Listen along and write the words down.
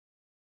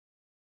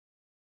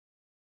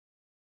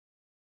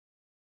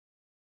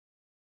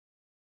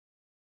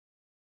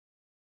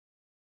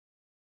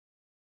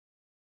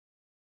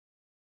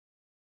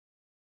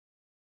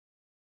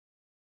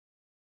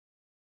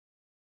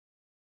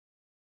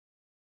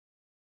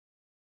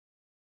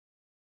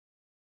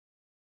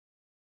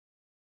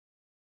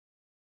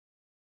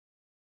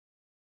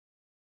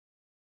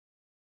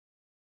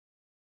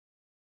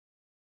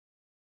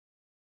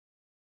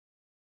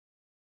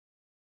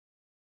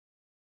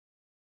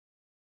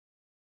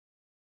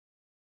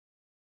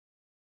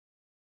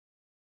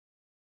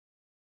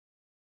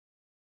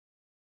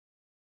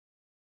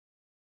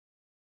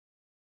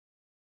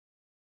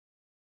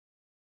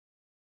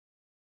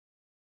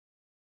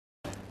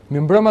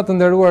Mirëmbrëma të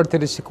nderuar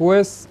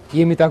teleshikues,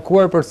 jemi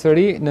takuar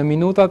përsëri në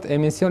minutat e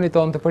emisionit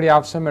tonë të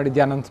përjavshëm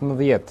Meridian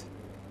 19.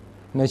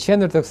 Në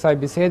qendër të kësaj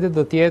bisede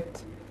do të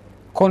jetë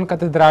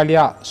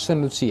Konkatedralja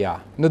Shën Lucia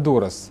në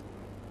Durrës.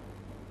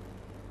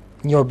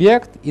 Një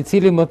objekt i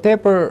cili më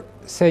tepër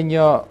se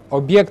një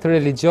objekt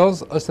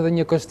religjioz është edhe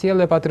një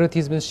kështjellë e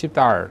patriotizmit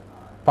shqiptar,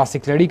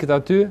 pasi klerikët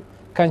aty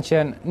kanë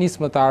qenë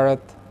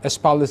nismëtarët e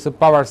shpalljes së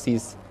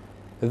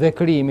pavarësisë dhe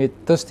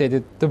krijimit të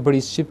shtetit të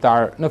brisë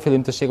shqiptar në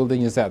fillim të shekullit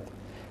të 20.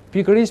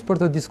 Pikërisht për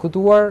të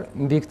diskutuar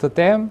mbi këtë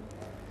temë,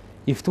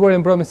 i ftuar i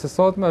mbrëmjes së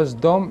sotme është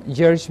Dom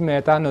GJERGJ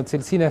Meta në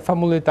cilësinë e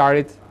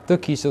famulitarit të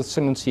kishës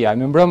Shën Lucia.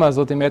 Mirëmbrëma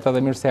zoti Meta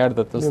dhe mirë se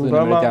erdhët të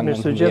studion Meridian.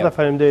 Mirë se gjeta,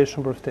 faleminderit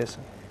shumë për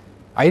ftesën.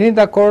 A jeni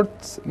dakord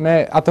me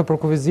atë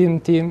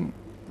përkufizimin tim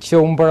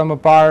që unë bëra më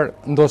parë,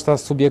 ndoshta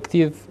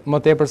subjektiv,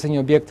 më tepër se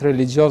një objekt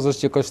religjioz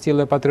është që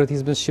kështjellë e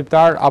patriotizmit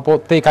shqiptar, apo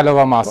te i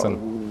kalova masën?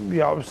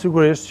 Ja,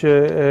 sigurisht që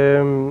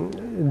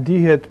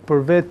dihet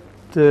për vetë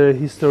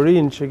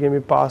historinë që kemi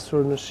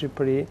pasur në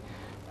Shqipëri,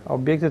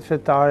 objektet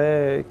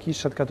fetare,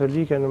 kishat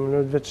katolike në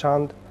mënyrë të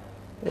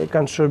veçantë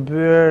kanë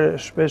shërbyer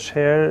shpesh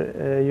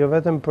herë jo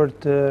vetëm për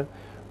të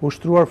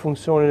ushtruar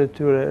funksionin e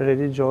tyre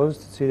religjioz,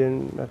 të cilin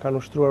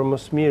kanë ushtruar më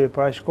së miri,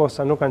 për aq kohë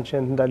sa nuk kanë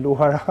qenë të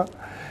ndaluara,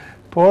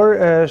 por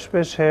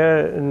shpesh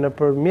herë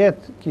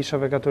nëpërmjet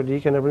kishave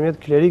katolike,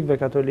 nëpërmjet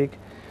klerikëve katolik,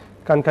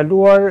 kanë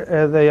kaluar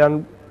edhe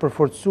janë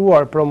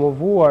përforcuar,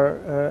 promovuar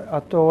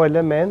ato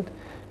element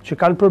që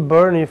kanë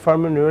përbërë në një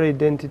farë mënyrë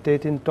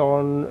identitetin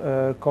tonë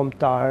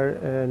kombëtar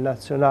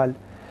nacional.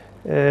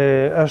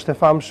 Është e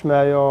famshme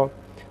ajo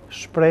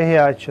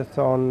shprehja që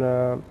thonë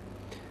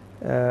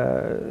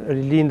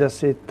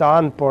rilindësit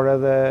tanë, por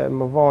edhe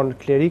më vonë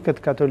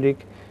klerikët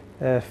katolik,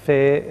 fe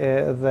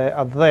dhe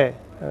atdhe,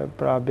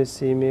 pra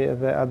besimi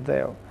dhe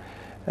atdheu.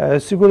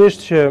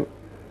 Sigurisht që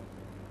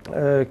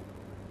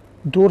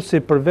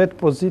Durrësi për vetë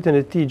pozitën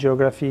e tij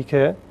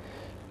gjeografike,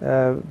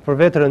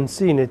 për vetë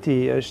rëndësinë e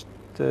tij, është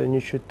një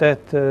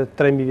qytet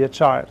 3000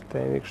 vjeçar,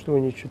 themi kështu,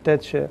 një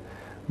qytet që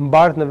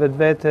mbart në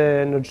vetvete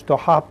në çdo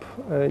hap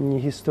një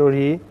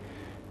histori.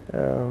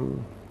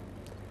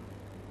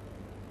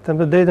 Të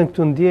më drejtën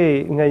këtu ndjej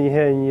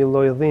nganjëherë një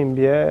lloj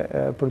dhimbje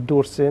për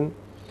Durrësin,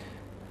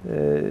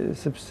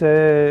 sepse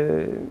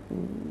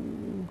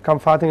kam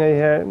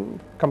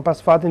pas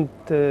fatin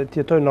të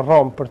jetoj në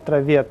Rom për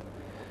 3 vjet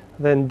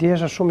dhe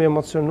ndjesha shumë i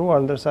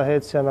emocionuar ndërsa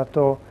ecjan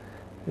ato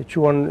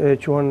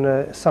quhen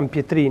San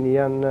Pietrini,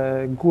 janë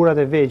gurat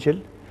e vegjël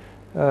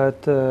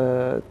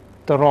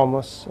të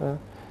Romës,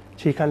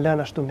 që i kanë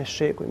lënë ashtu me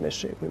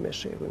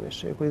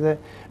shekuj dhe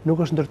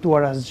nuk është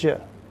ndërtuar asgjë.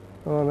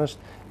 Është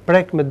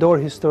prek me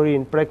dorë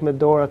historinë, prek me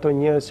dorë ato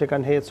njerëz që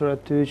kanë ecur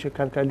aty, që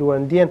kanë kaluar,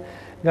 ndjen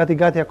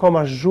gati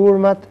akoma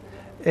zhurmat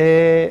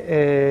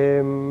e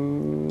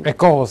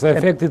kohës, e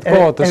efektit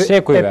kohës të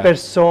shekujve. E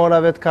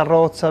personave, të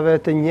karrocave,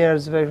 të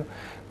njerëzve,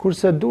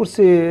 kurse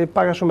Durrësi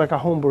pak a shumë e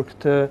ka humbur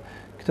këtë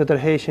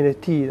tërheqjen e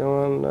tij.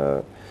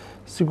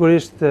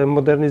 Sigurisht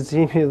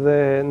modernizimi dhe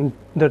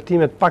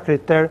ndërtimet pa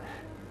kriter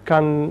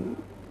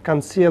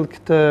kanë sjell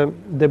këtë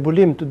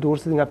debulim të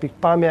Durrësit nga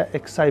pikpamja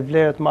e kësaj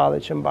vlere të madhe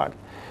që mbart.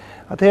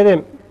 Atëherë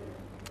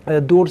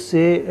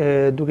Durrësi,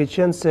 duke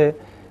qenë se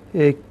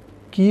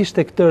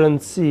kishte këtë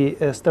rëndësi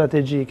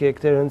strategjike,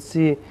 këtë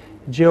rëndësi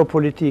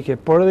gjeopolitike,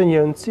 por edhe një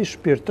rëndësi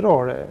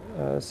shpirtërore,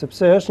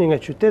 sepse është një nga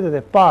qytetet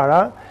e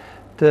para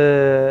të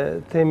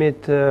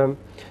themit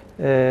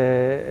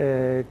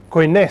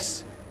kojnes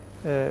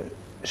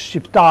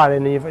shqiptare,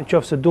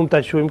 nëse duam ta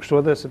quajmë kështu,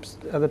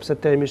 edhe pse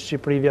termi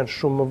Shqipëri vjen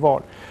shumë më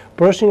vonë.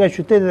 Por është një nga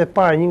qytetet e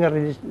para, një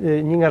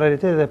nga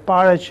realitetet e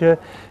para që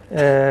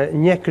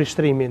njeh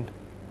krishterimin.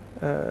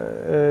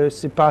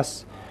 Sipas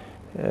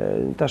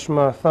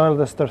tashmë thënë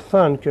dhe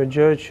stërthënë kjo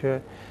gjë që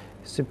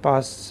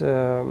sipas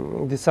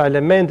disa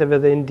elementeve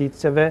dhe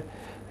indiceve,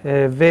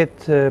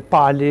 vetë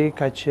Pali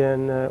ka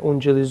qenë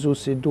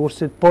ungjillizuesi i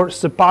Durrësit, por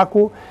së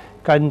paku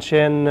kanë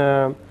qenë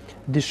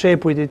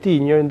dishepujt e tij,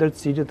 njëri ndër të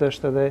cilët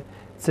është edhe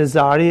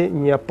Cezari,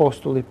 një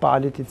apostull i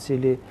Palit, i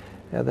cili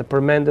edhe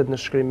përmendet në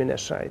shkrimin e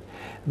Shenjtë.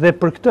 Dhe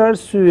për këtë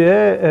arsye,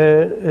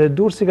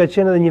 Durrësi ka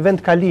qenë edhe një vend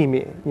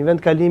kalimi i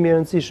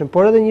rëndësishëm,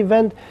 por edhe një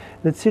vend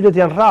në të cilët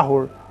janë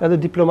rrahur edhe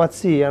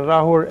diplomaci, janë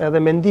rrahur edhe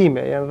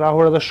mendime, janë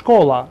rrahur edhe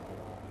shkolla.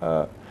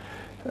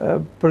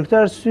 Për këtë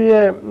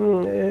arsye,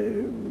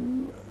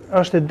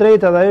 është e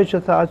drejtë edhe ajo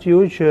që thatë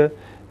ju që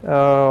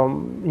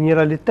një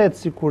realitet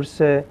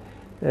sikurse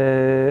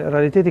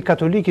realiteti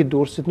katolik i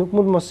Durrësit nuk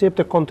mund mos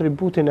jepte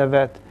kontributin e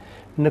vet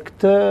në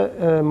këtë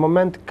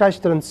moment kaq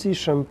të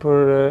rëndësishëm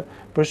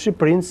për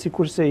Shqipërinë,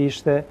 sikurse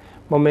ishte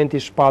momenti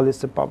i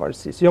shpalljes së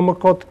pavarësisë. Jo më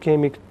kot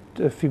kemi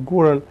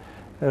figurën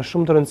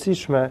shumë të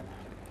rëndësishme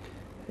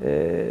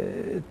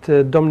të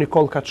Dom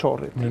Nikol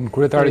Kaçorrit,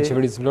 kryetari i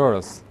qeverisë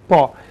Vlorës.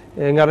 Po,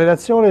 nga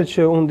relacionet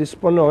që unë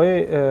disponoj,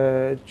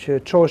 që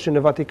çoheshin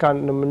në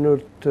Vatikan në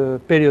mënyrë të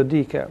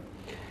periodike,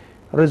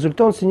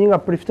 rezulton si një nga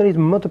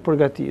priftërinjtë më të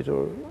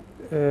përgatitur,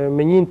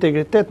 me një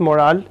integritet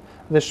moral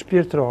dhe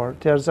shpirtëror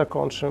të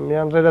jashtëzakonshëm.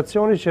 Janë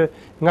relacione që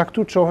nga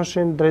këtu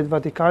çoheshin drejt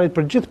Vatikanit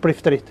për gjithë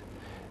priftërit.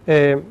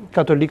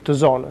 katolik të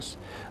zonës.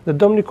 Dhe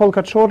Dom Nikol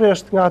Kaçorri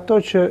është nga ato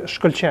që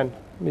shkëlqen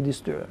midis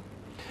tyre.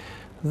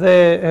 Dhe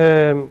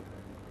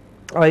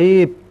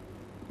ai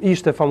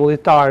ishte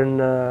famullitar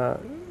në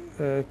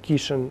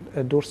kishën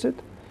e Durrësit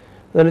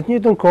dhe në të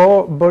njëjtën kohë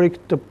bëri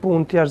këtë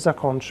punë të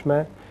jashtëzakonshme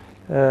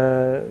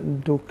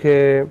duke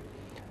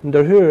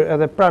ndërhyrë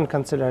edhe pranë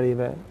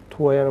kancelarive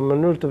tuaja në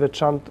mënyrë të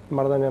veçantë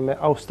marrëdhënia me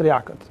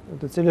austriakët,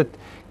 të cilët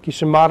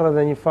kishin marrë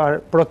edhe një farë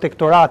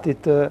protektorati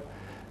të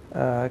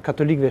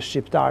katolikëve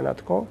shqiptarë në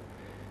atë kohë,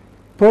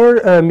 për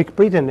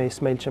mikpritjen e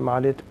Ismail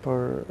Qemalit, për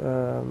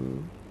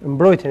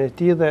mbrojtjen e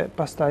tij dhe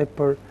pastaj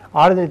për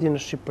ardhmën e tij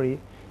në Shqipëri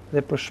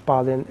dhe për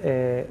shpalljen e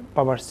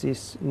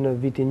pavarësisë në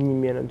vitin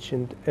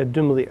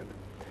 1912.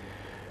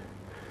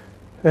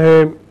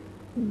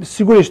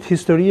 Sigurisht,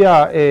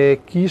 historia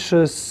e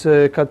kishës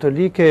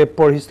katolike,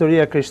 por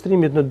historia e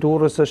krishterimit në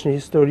Durrës është një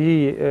histori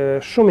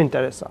shumë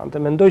interesante.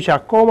 Mendoj që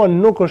akoma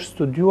nuk është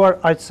studiuar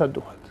aq sa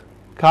duhet.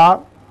 Ka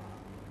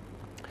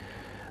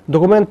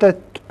dokumente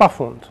të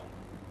pafund.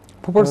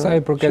 Po për sa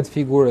i përket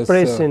figurës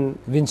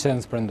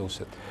Vincenz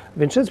Prendushit.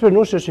 Vincenz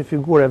Prendushi është një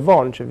figurë e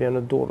vonë që vjen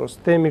në Durrës.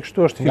 Themi kështu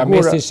është nga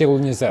mesi i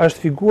shekullit 20.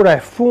 Është figura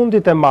e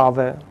fundit e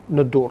madhe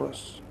në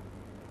Durrës.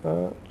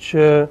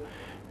 Që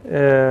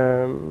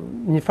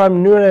një farë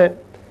mënyre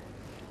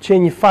që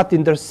një fat i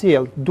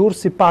ndërsjell.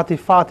 Durrësi pati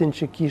fatin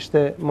që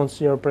kishte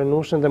Monsinjor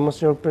Prenushin dhe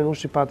Monsinjor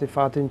Prenushi pati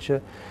fatin që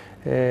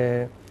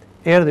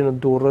erdhi në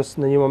Durrës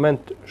në një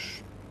moment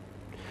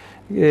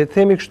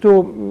themi kështu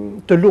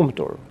të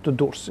lumtur të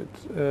Durrësit.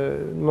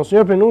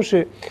 Monsinjor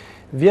Prenushi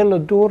vjen në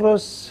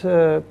Durrës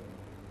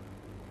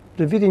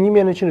në vitin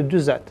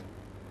 1940.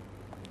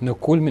 Në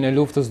kulmin e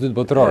luftës dytë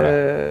botërore.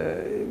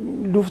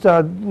 Lufta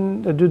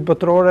e dytë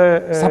botërore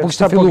sapo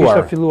kishte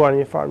filluar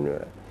në një farë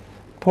mënyre.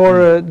 Por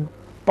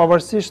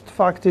pavarësisht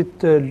faktit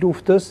të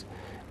luftës,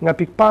 nga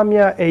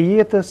pikpamja e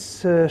jetës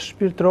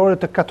shpirtërore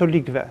të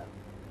katolikëve.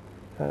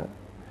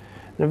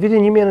 Në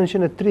vitin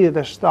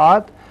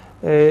 1937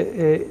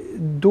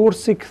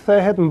 Durrësi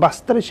kthehet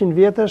mbas 300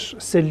 vjetësh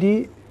seli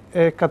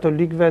e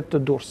katolikëve të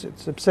Durrësit,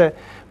 sepse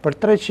për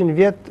 300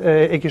 vjet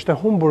e kishte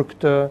humbur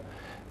këtë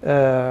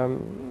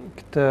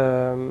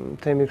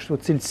themi kështu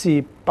cilësi,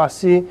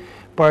 pasi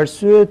për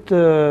arsye të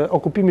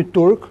okupimit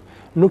turk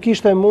nuk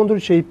ishte mundur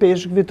që i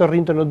peshkëve të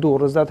rrinte në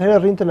Durrës, dhe atëherë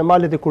rrinte në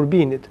malet e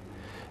Kurbinit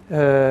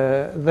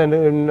dhe në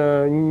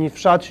një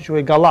fshat që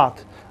quhej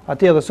Gallat.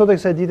 Atje edhe sot e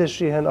kësaj dite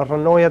shihen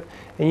rrënojat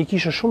e një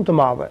kishe shumë të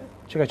madhe,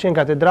 që ka qenë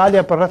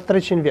katedralja për rreth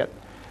 300 vjet.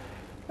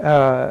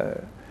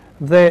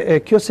 Dhe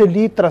kjo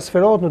seli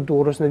transferohet në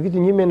Durrës në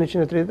vitin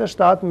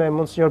 1937 me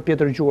Monsinjor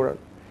Pjetër Gjurën.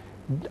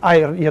 Ai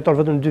jeton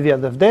vetëm 2 vjet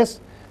dhe vdes,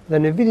 dhe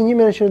në vitin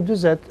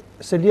 1940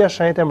 selia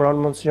shenjtë emëron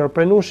Monsinjor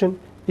Prenushin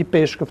i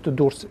peshkëv të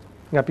Durrësit.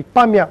 Nga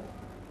pikpamja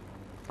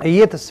e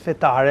jetës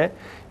fetare,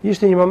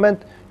 ishte një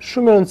moment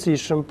shumë i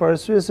rëndësishëm për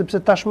arsye sepse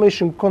tashmë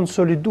ishin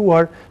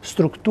konsoliduar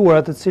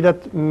strukturat të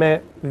cilat me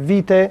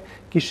vite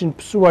kishin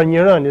pësuar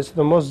një rënje,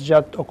 sidomos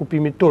gjatë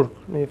okupimit turk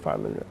në një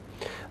farë mënyrë.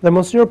 Dhe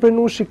Monsinjor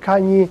Prenushi ka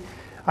një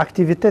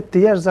aktivitet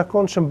të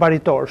jashtëzakonshëm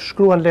baritor,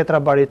 shkruan letra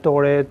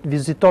baritore,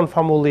 viziton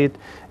famullit,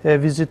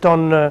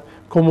 viziton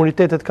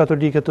komunitetet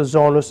katolike të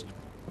zonës,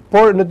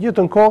 por në të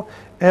njëjtën kohë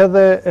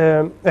edhe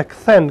e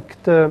kthen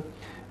këtë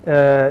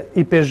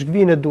i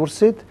peshkvinë e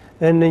Durrësit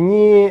në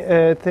një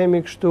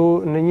themi kështu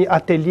në një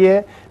atelje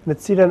në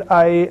të cilën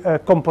ai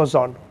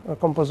kompozon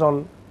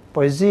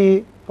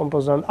poezi,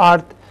 kompozon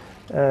art,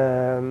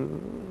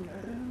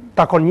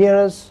 takon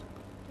njerëz,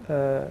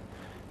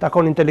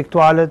 takon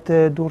intelektualët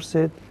e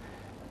Durrësit,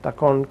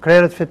 takon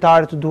krerët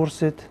fetare të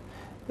Durrësit,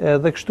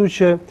 dhe kështu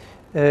që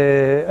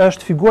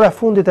është figura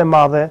fundit e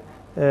madhe.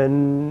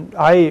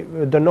 Ai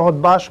dënohet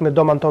bashkë me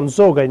Dom Anton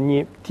Zogaj,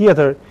 një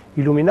tjetër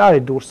iluminar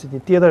i Durrësit,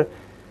 një tjetër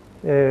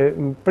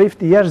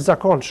prift i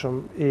jashtëzakonshëm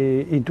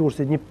i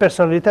Durrësit, një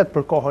personalitet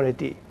për kohën e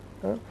tij.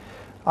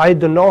 Ai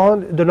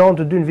dënohen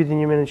të dy në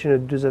vitin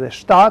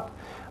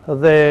 1947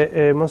 dhe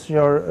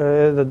Monsinjor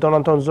dhe Don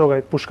Anton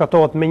Zogaj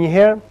pushkatohet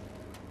menjëherë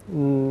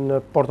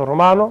në Porto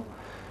Romano.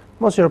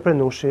 Monsinjor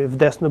Prenushi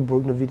vdes në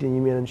Burg në vitin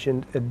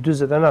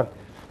 1949.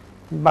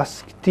 Mbas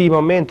këtij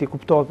momenti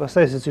kuptohet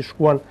pastaj se si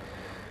shkuan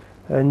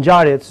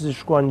ngjarjet, si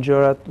shkuan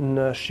gjërat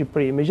në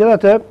Shqipëri.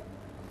 Megjithatë,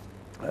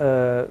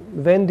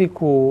 vendi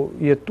ku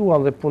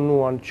jetuan dhe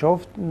punuan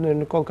qoftë në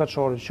Nikol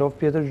Kaçorri, qoftë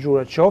Pjetër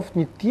Gjura, qoftë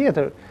një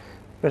tjetër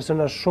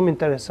personazh shumë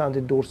interesant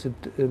i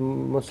Durrësit,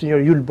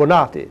 Monsinjor Jul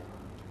Bonati,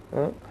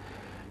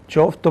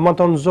 qoftë Dom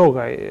Anton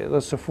Zogaj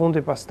dhe së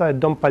fundi pastaj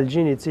Dom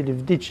Palgjini, i cili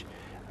vdiq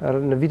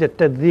në vitet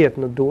 80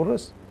 në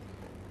Durrës.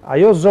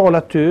 Ajo zonë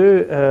aty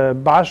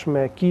bashkë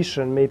me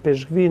kishën, me i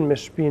peshkvin, me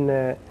shtëpinë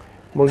e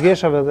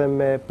Murgeshave dhe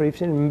me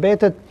priftin,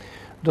 mbetet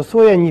do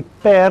thoja një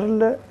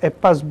perlë e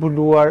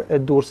pazbuluar e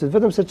Durrësit,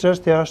 vetëm se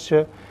çështja është që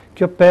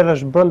kjo perlë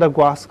është brenda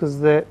guaskës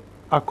dhe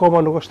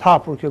akoma nuk është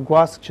hapur kjo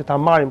guaskë që ta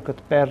marrim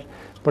këtë perlë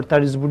për ta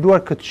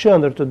rizbuluar këtë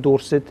qendër të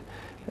Durrësit,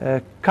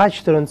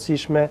 kaq të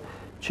rëndësishme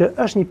që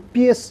është një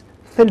pjesë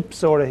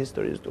thelbësore e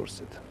historisë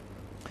Durrësit.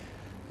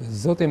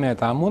 Zoti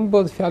Meta, mund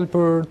bëhet fjalë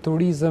për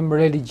turizëm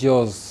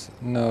religjoz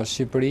në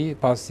Shqipëri,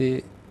 pasi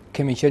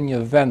kemi qenë një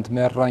vend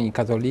me rrënjë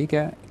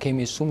katolike,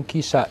 kemi shumë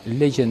kisha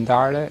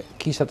legjendare,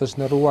 kisha të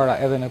shndërruara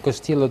edhe në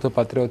kështjellët të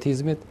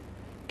patriotizmit,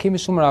 kemi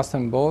shumë raste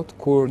në botë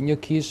kur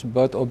një kish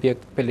bëhet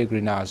objekt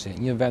pelegrinazhi,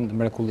 një vend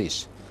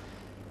mrekullish.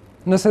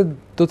 Nëse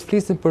do të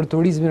flisim për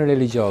turizmin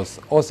religjios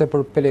ose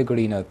për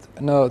pelegrinët,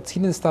 në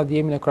cilin stad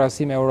jemi në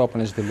krahasim me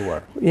Europën e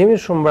zhvilluar? Jemi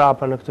shumë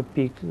mbrapa në këtë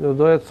pikë.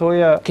 Doja të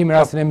thoja kemi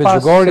rastin e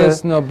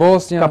Medjugorjes në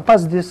Bosnjë. Ka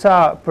pas disa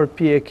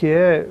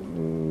përpjekje,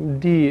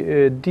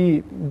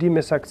 di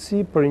me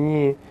saktësi për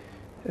një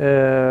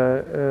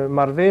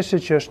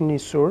marrëveshje që është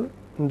nisur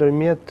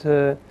ndërmjet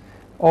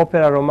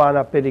Opera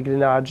Romana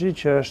Pellegrinaggi,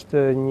 që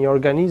është një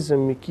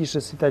organizëm i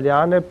kishës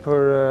italiane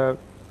për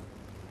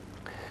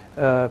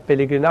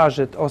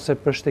pelegrinazhet ose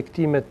për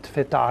shtektimet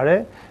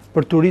fetare,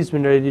 për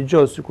turizmin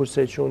religjioz,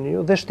 sikurse e quhni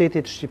ju, dhe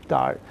shtetit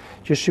shqiptar,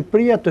 që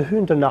Shqipëria të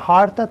hynte në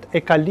hartat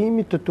e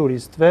kalimit të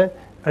turistëve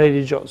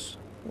religjios,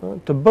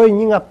 të bëjë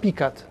një nga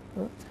pikat.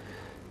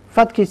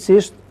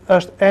 Fatkeqësisht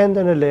është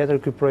ende në letër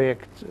ky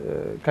projekt.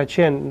 Ka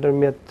qenë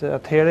ndërmjet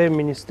atëherë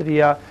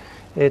Ministria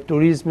e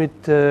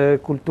Turizmit,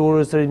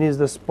 Kulturës,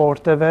 Rinisë dhe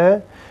Sporteve.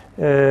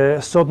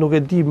 Sot nuk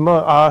e di më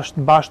a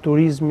është bashkë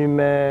turizmi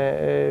me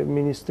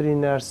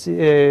Ministrinë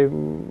e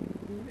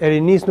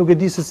Rinisë, nuk e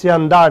di se si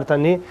janë ndarë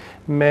tani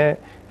me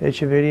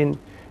qeverinë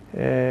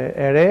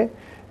e re,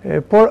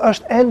 por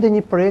është ende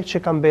një projekt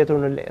që ka mbetur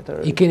në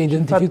letër. I keni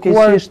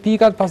identifikuar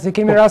pikat, pasi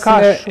kemi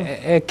rastin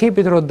e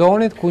kepit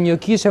Rodonit, ku një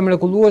kishë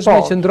mrekullueshme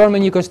qëndron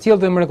me një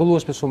kështjellë dhe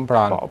mrekullueshme shumë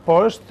pranë. Po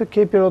është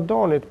kepi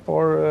Rodonit,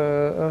 por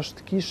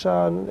është kisha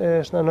e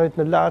Shnanojt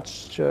në Laç,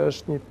 që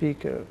është një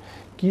pikë.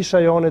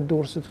 Kisha jone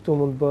Durrësit këtu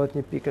mund bëhet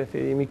një pikë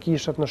referimi,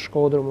 kishat në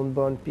Shkodër mund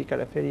bëhen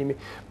pikë referimi.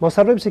 Mos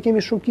harrojmë se kemi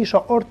shumë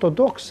kisha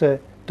ortodokse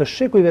të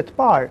shekujve të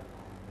parë,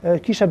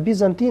 kisha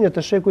bizantine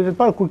të shekujve të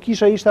parë, kur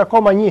kisha ishte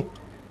akoma një.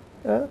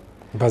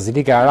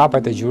 Bazilika e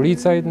Arapajt e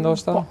Gjuricajt,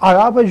 ndoshta?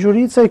 Arapajt e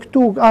Gjuricajt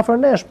këtu afër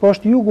nesh, po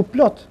është jugu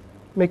plot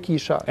me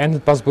kisha. Ende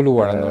të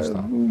pazbuluara,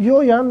 ndoshta? Jo,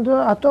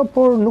 janë ato,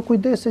 por nuk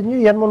kujdeset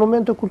një, janë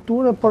monumente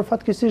kulture, por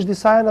fatkeqësisht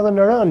disa janë edhe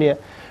në rënje.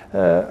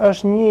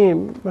 Është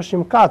një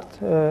mkat.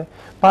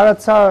 Para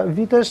ca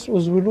vitesh u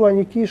zhvillua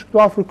një kish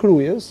këtu afër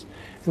Krujës,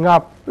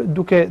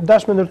 duke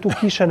dash me ndërtu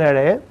kishën e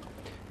re,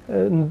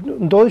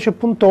 ndodhi që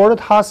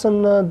punëtorët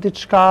hasën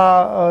diçka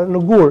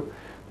në gur,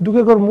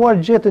 duke kërmuar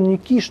gjetën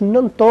një kish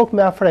nën tokë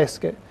me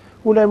afreske.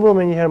 U lajmërua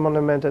me njëherë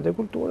monumentet e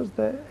kulturës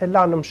dhe e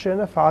lanë në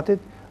mshirën e fatit,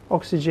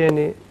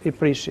 oksigjeni i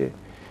prishi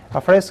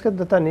afresket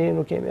dhe tani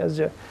nuk kemi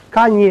asgjë.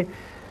 Ka një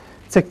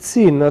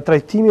cektësi në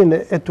trajtimin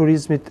e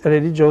turizmit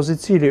religjioz,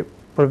 i cili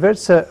përveç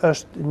se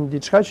është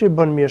diçka që i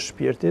bën mirë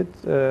shpirtit,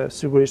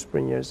 sigurisht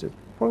për njerëzit,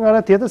 por nga ana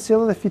tjetër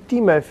sjell edhe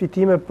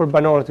fitime për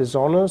banorët e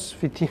zonës,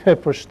 fitime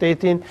për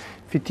shtetin,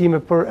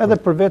 fitime edhe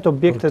për vetë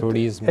objektet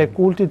e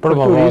kultit, për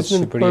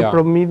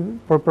turizmin,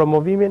 për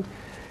promovimin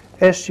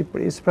e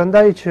Shqipërisë.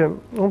 Prandaj që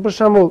unë për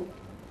shembull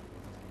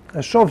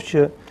e shoh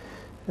që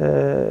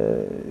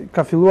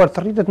ka filluar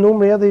të rritet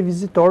numri edhe i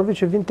vizitorëve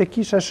që vinë te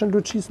kisha e Shën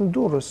Luçis në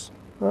Durrës,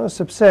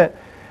 sepse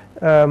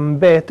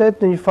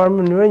mbetet në një farë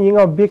mënyrë një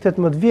nga objektet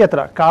më të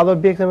vjetra. Ka edhe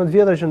objekte më të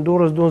vjetra që në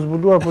Durrës duhen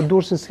zbuluar, por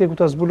Durrësin s'ke ku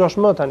ta zbulosh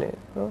më tani.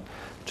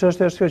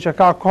 Çështja është kjo që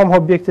ka akoma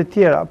objekte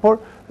tjera, por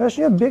është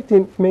një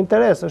objekt me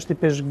interes, është i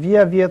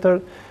peshkvia vjetër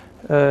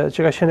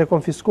që ka qenë e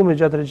konfiskuar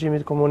gjatë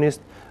regjimit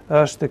komunist,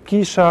 është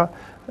kisha,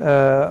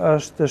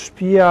 është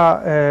shtëpia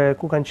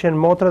ku kanë qenë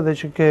motra dhe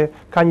që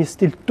ka një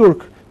stil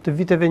turk të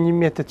viteve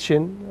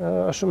 1800,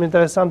 është shumë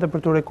interesante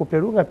për të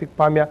rekuperuar nga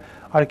pikpamja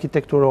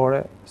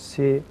arkitekturore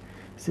si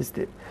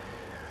stil.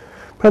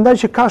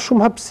 Prandaj që ka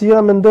shumë hapësira,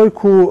 mendoj,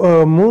 ku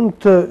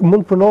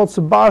mund punohet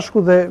së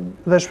bashku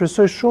dhe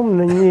shpresoj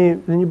shumë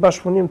në një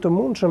bashkëpunim të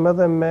mundshëm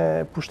edhe me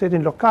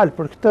pushtetin lokal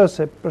për këtë,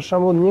 se për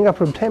shembull një nga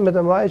problemet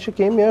e mëdha që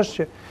kemi është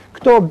që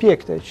këto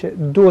objekte që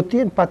duhet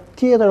të jenë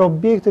patjetër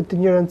objekte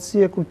të një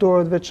rëndësie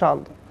kulturore të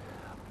veçantë,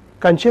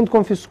 kanë qenë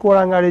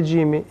konfiskuara nga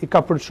regjimi, i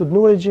ka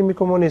përçudnuar regjimi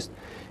komunist,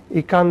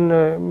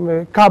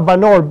 ka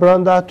banor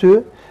brenda aty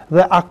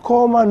dhe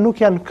akoma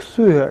nuk janë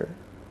kthyer.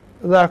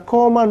 Dhe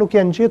akoma nuk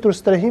janë gjetur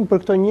strehim për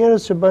këto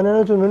njerëz që bëjnë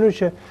në mënyrë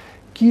që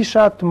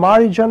kisha të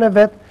marrë gjën e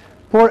vet,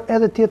 por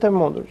edhe të jetë e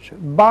mundur që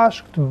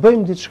bashkë të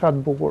bëjmë diçka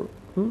të bukur,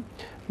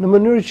 në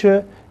mënyrë që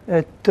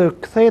të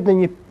kthehet në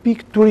një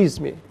pikë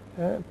turizmi,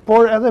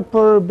 por edhe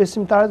për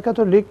besimtarët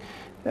katolik,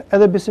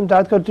 edhe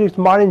besimtarët katolik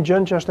të marrin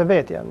gjën që është e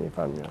vetja në një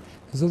farë mënyrë.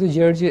 Zoti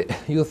Gjergji,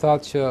 ju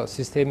thatë që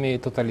sistemi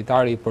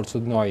totalitar i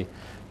përçudnoi.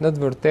 Në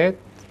të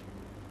vërtetë,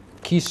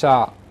 kisha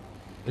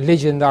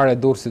legjendare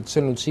Durrësit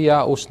Shën Luçia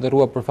u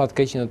shndërrua për fat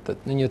keq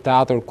në një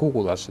teatr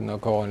kukullash në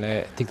kohën e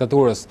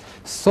diktaturës.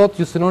 Sot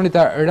ju synoni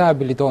ta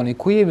rehabilitoni.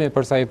 Ku jemi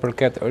për sa i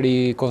përket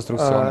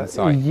rikonstruksionit të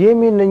saj?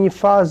 Jemi në një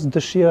fazë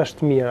dëshirash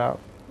të mira.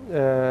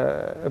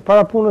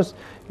 Para punës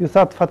ju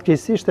thatë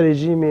fatkeqësisht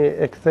regjimi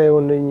e ktheu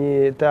në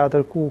një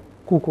teatr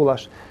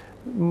kukullash.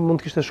 Mund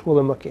të kishte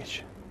shkuar më keq.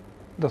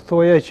 Do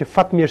thoja që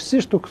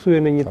fatmirësisht u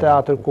kthye në një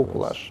teatr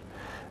kukullash.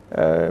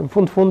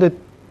 Në fundit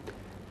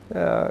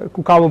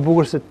ku ka më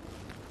bukur se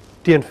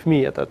të jenë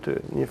fëmijët aty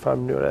në një farë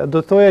mënyrë. Do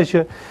thoja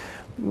që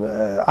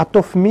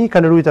ato fëmijë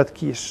kanë rujt atë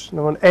kish,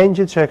 domthonë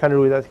engjëjt që e kanë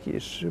rujt atë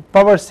kish,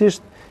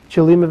 pavarësisht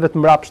qëllimeve të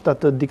mbrapshta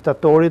të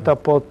diktatorit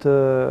apo të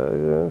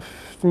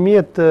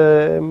fëmijët,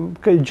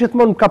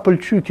 gjithmonë ka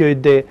pëlqyer kjo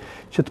ide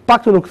që të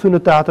paktën u kthy në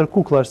teatr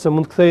kukullash, se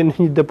mund të kthej në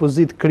një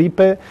depozit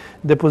kripe,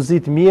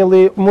 depozit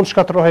mielli, mund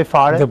shkatërrohej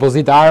fare.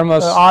 Depozit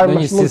armësh në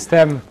një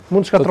sistem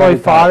mund shkatërrohej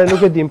fare,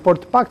 nuk e dim, por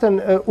të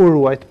paktën u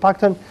ruaj, të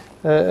paktën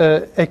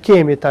e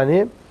kemi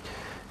tani.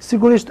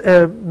 Sigurisht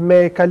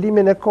me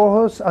kalimin e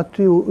kohës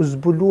aty u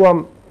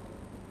zbuluam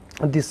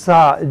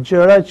disa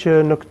gjëra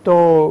që në këto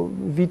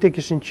vite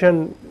kishin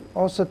qenë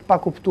ose të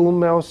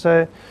pakuptume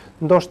ose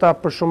ndoshta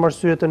për shumë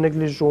arsye të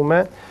neglizhume.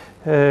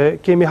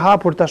 Kemi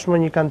hapur tashmë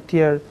një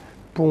kantier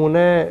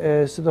pune,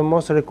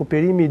 sidomos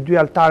rekuperimi i 2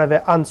 altareve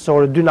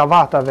anësore, 2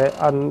 navatave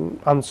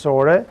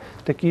anësore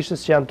të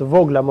kishës që janë të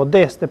vogla,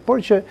 modeste,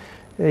 por që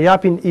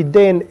japin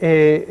idenë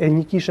e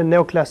një kishe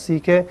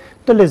neoklasike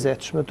të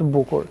lezetshme, të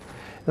bukur.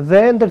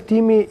 Dhe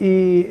ndërtimi i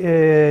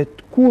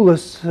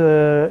kullës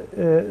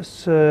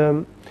së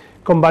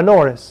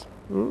kombanores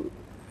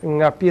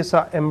nga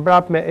pjesa e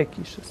mbrapme e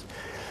kishës.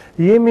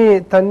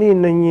 Jemi tani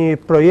në një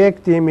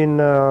projekt, jemi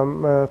në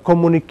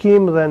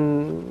komunikim dhe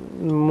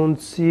në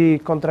mundësi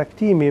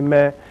kontraktimi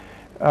me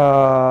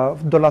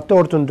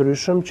donatorë të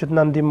ndryshëm që të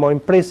na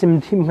ndihmojnë, presim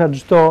ndihmë nga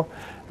çdo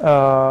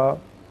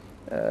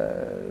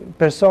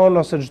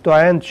person ose çdo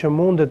ent që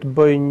mundet të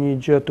bëjë një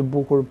gjë të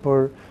bukur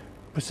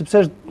sepse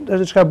është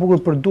diçka e bukur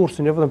për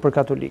Durrësin, jo vetëm për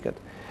katolikët.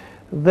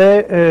 Dhe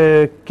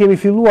kemi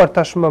filluar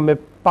tashmë me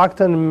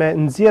paktën me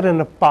nxjerrjen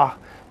në pah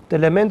të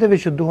elementeve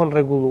që duhen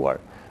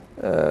rregulluar.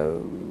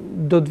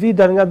 Do të vi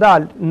dal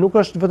ngadal, nuk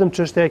është vetëm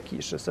çështja e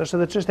kishës, është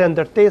edhe çështja e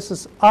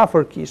ndërtesës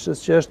afër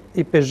kishës, që është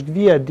i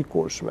peshgvia e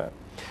dikurshme.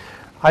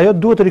 Ajo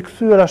duhet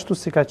rikthyer ashtu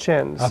si ka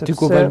qenë. Aty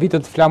ku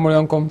velvitet flamuri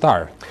jon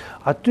kombëtar.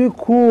 Aty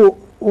ku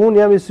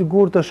unë jam i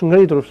sigurt të është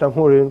ngritur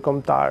flamuri jon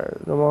kombëtar.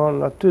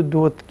 Domthonë aty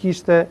duhet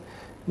kishte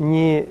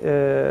një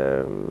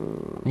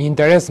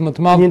interes më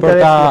të madh për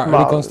ta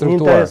rikonstruktuar.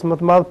 Një interes më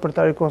të madh për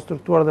ta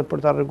rikonstruktuar dhe për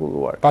ta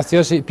rregulluar. Pasi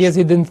është pjesë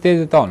e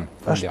identitetit tonë.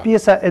 Është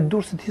pjesa e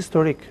Durrësit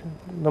historik.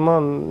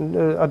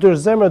 Domthonë aty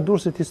është zemra e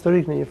Durrësit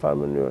historik në një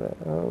farë mënyrë.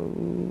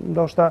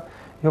 Ndoshta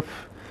jo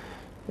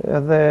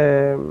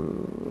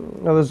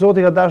edhe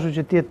Zoti ka dashur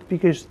që të jetë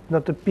pikërisht në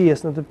të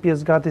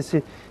pjesë gati si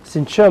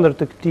në qendër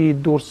të këtij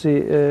Durrësi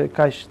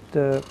kaq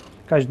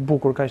të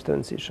bukur, kaq të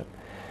rëndësishëm.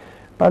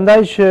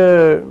 Prandaj që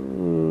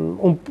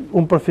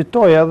unë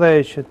përfitoj edhe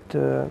që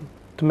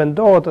të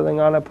mendohet edhe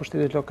nga ana e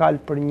pushtetit lokal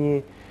për një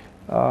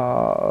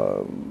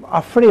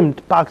afrim,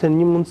 të paktën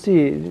një mundësi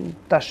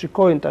ta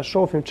shikojnë, ta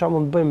shohin çfarë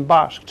mund të bëjmë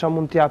bashkë, çfarë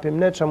mund të japim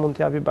ne, çfarë mund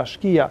të japi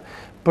bashkia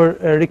për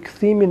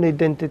rikthimin në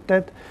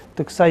identitet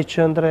të kësaj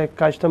qendre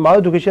kaq të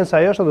madhe, duke qenë se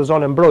ajo është edhe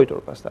zonë e mbrojtur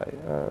pastaj.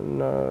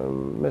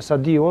 Me sa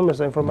di unë, me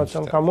sa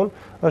informacion kam unë,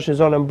 është një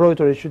zonë e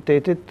mbrojtur e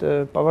qytetit,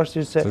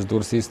 pavarësisht se është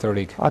Durrësi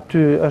historik.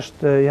 Aty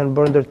janë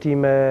bërë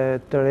ndërtime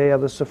të reja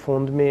dhe së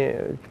fundmi,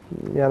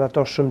 janë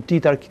ato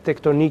shëmtit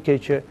arkitektonike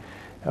që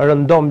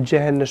rëndom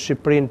gjehen në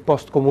Shqipërinë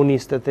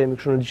post-komuniste, themi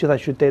kështu, në të gjitha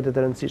qytetet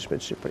e rëndësishme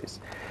të Shqipërisë.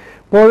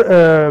 Por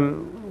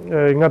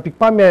nga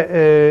pikpamja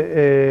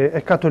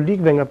e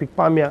katolikëve, nga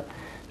pikpamja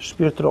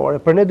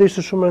shpirtërore, për ne do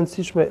ishte shumë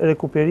rëndësishme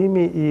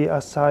rekuperimi i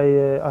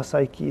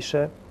asaj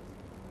kishe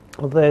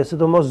dhe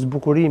sidomos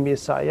zbukurimi i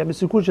saj. Jam i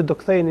sigurt që do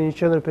kthehej në një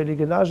qendër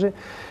pelegrinazhi,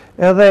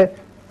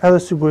 edhe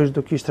sigurisht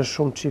do kishte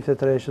shumë çifte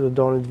të reja që do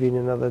donin të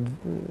vinin edhe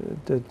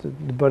të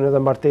bënin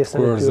edhe martesën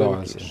e tyre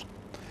në kishë.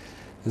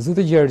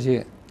 Zoti Gjergji,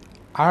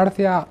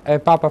 ardhja e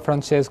Papa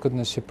Franceskut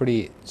në Shqipëri,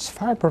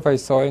 çfarë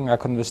përfaqësoi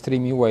nga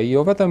këndvështrimi juaj,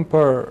 jo vetëm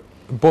për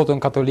botën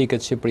katolike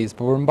të Shqipërisë,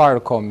 por për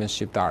mbarë kombin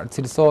shqiptar?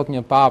 Cilësohet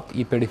një pap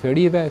i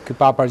periferive, ky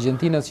pap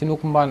Argjentinës që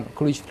nuk mban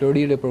kryq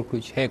florire për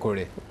kryq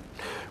hekuri?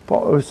 Po,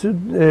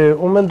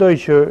 unë mendoj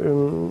që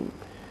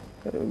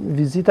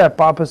vizita e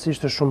papës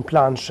ishte shumë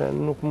planshe,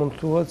 nuk mund të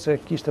thuhet se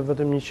kishte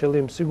vetëm një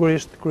qëllim.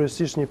 Sigurisht,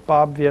 kryesisht një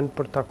pap vjen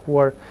për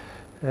takuar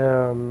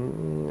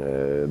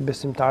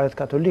besimtarët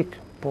katolik,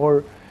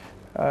 por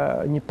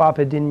një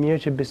pap e din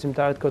mirë që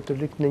besimtarët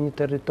katolik në një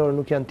territor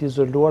nuk janë të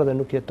izoluar dhe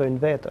nuk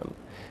jetojnë vetëm.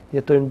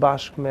 Jetojnë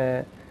bashkë me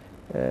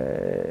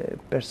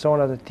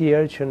personat e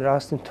tjerë që në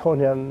rastin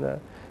tonë janë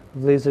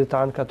vëllezërit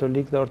tanë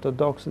katolik dhe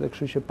ortodoks, dhe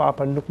kështu që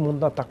papa nuk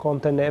mund ta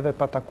takonte neve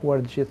pa takuar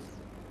të gjithë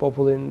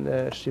popullin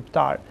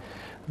shqiptar.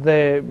 Dhe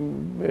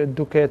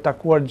duke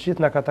takuar të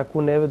gjithë na ka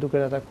taku neve, duke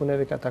na taku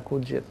neve ka taku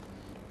të gjithë.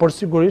 Por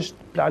sigurisht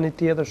plani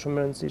tjetër shumë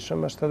i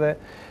rëndësishëm është edhe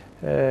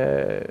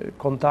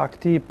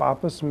kontakti i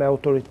papës me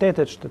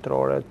autoritetet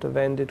shtetërore të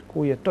vendit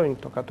ku jetojnë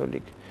këto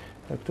katolik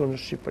këtu në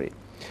Shqipëri.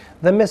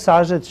 Dhe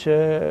mesazhet që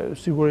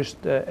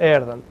sigurisht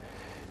erdhën.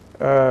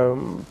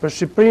 Për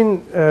Shqipërinë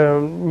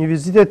një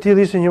vizitë e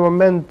tillë ishte një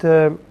moment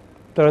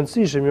të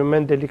rëndësishëm, një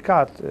moment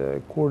delikat,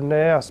 kur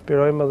ne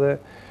aspirojmë edhe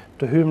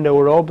të hymë në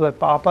Europë dhe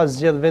Papa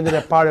zgjedh vendin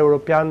e parë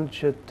europian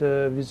që të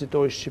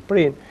vizitojë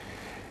Shqipërinë.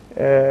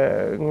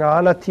 Nga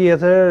ana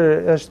tjetër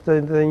është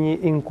edhe një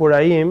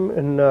inkurajim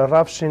në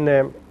rrafshin e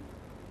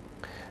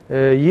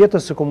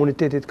jetës së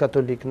komunitetit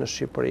katolik në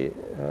Shqipëri.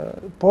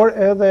 Por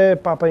edhe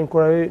Papa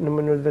inkurajoi në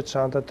mënyrë të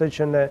veçantë atë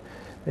që ne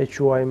e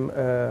quajmë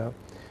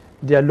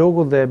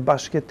dialogu dhe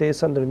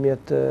bashkëtesa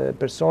ndërmjet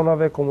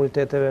personave,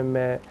 komuniteteve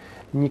me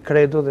një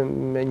kredo dhe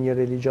me një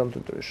religjon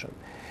të ndryshëm.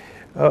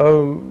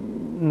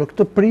 Në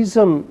këtë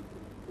prizëm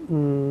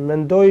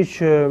mendoj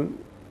që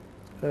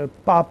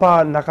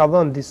Papa na ka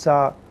dhënë disa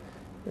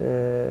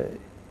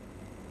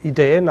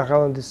ide, na ka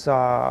dhënë disa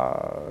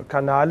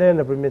kanale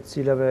nëpërmjet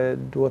cilave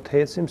duhet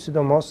ecim,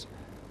 sidomos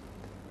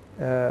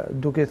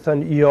duke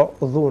thënë jo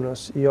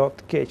dhunës, jo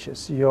të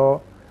keqes, jo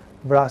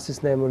vrasjes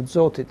në emër të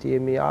Zotit.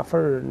 Jemi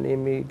afër,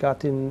 jemi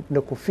gati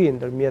në kufi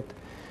ndërmjet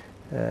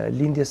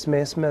lindjes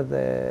mesme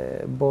dhe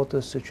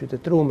botës së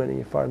qytetëruar në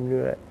një farë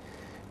mënyre.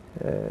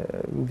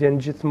 Më vjen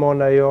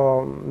gjithmonë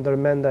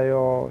ndërmend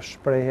ajo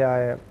shprehja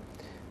e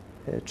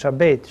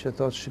Çabejt që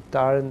thotë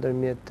shqiptarë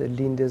ndërmjet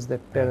lindjes dhe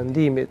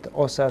perëndimit,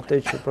 ose atë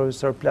që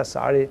profesor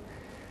Plasari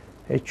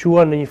e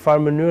quan në një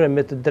farë mënyre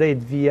me të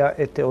drejtë via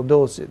e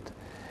Teodosit.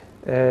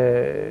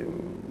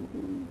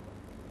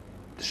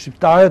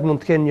 Shqiptarët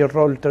mund të kenë një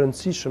rol të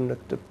rëndësishëm në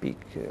këtë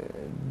pikë,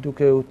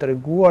 duke u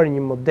treguar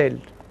një model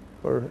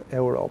për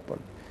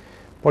Europën.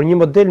 Por një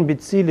model mbi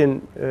të cilin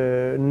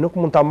nuk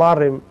mund ta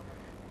marrim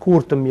kur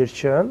të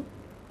mirëqen,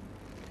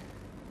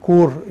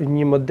 kur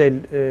një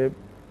model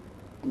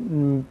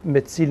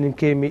me të cilin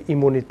kemi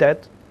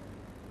imunitet,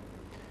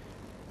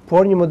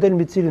 por një model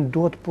mbi të cilin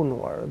duhet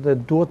punuar dhe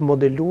duhet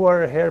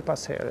modeluar her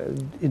pas here,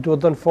 i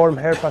duhet dhënë formë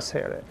her pas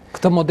here.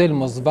 Këtë model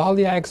mos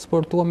vallja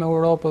eksportuam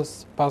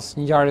Europës pas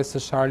ngjarjes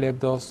së Charlie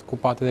Hebdo's, ku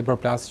pati dhe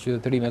përplasje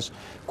qytetërimesh,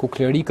 ku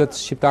klerikët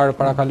shqiptarë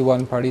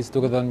parakaluan në Paris,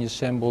 duke dhënë një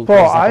shembull.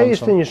 Po, ai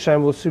ishte një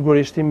shembull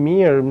sigurisht i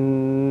mirë.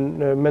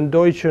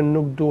 Mendoj që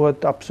nuk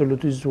duhet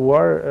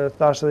absolutizuar.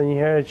 Thash edhe një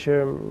herë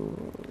që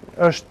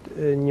është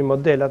një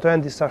model, ato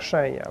janë disa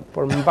shenja,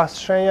 por mbas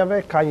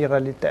shenjave ka një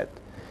realitet.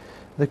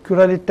 Dhe ky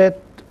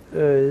realitet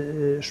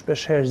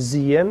shpeshherë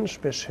zihen,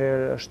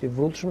 shpeshherë është i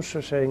vullshëm,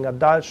 shpeshherë i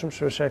ngadalshëm,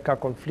 shpeshherë ka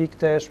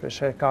konflikte,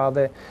 shpeshherë ka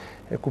edhe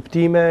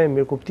kuptime,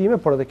 mirë kuptime,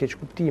 por edhe keq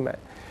kuptime.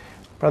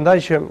 Prandaj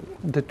që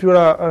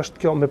detyra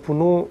është kjo, me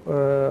punu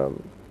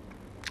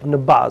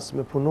në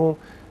bazë, me punu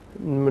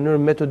në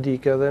mënyrë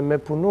metodike dhe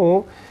me punu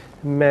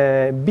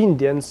me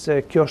bindjen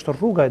se kjo është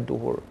rruga e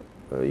duhur.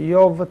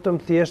 Jo vetëm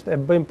thjesht e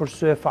bëjmë për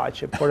sy e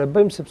faqe, por e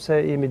bëjmë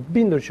sepse jemi të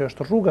bindur që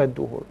është rruga e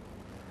duhur.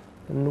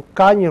 Nuk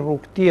ka një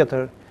rrugë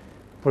tjetër,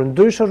 por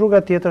ndryshe rruga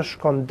tjetër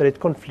shkon drejt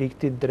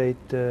konfliktit,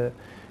 drejt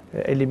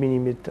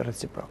eliminimit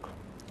reciprok.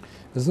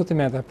 Zoti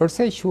Meta,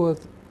 përse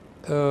quhet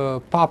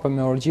Papa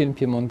me origjinë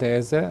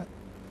piemonteze,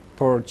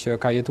 por që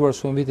ka jetuar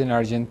shumë vite në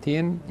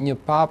Argjentinë, një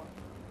pap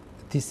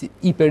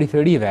i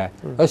periferive,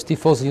 është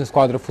tifoz i një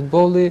skuadre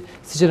futbolli,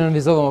 siç e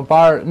nënvizova më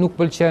parë, nuk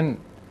pëlqen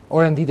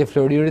orendit e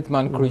Floririt,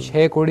 man kryq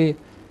hekuri,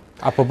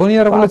 apo bën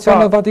një revolucion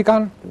në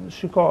Vatikan?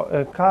 Shiko,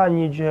 ka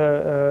një gjë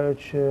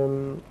që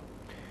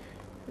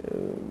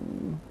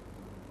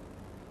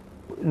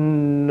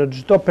në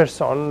çdo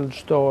person, në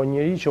çdo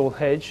njeri që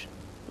udhëheq,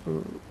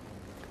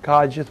 ka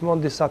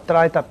gjithmonë disa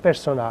trajta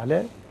personale,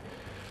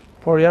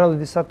 por janë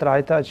edhe disa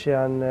trajta që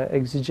janë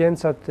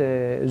ekzigjencat e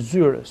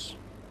zyrës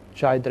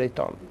që ai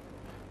drejton.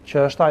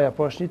 Që është ai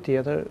apo është një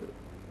tjetër,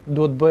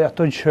 duhet bëj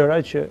ato gjëra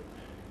që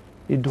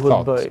i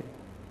duhet bëj,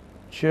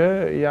 që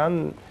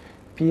janë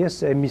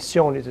pjesë e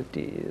misionit të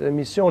tij. Dhe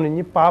misioni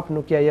një pap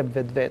nuk ja jep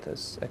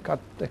vetvetes, e ka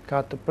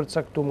të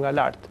përcaktuar nga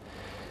lart.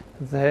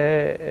 Dhe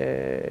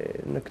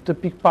në këtë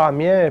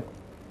pikpamje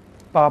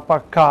Papa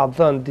ka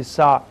dhënë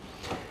disa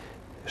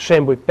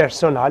shembuj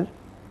personal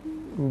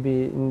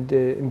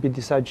mbi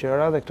disa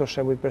gjëra, dhe këto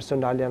shembuj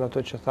personal janë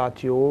ato që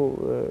thatë ju,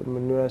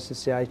 mënyra se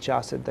si ai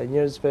qaset ndaj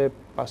njerëzve,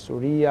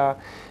 pasuria,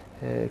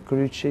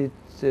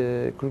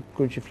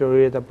 kryqi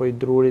Floririt apo i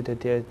drurit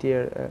etj.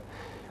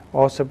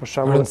 Ose për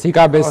shembull rëndësi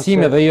ka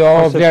besimi dhe jo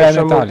vlera e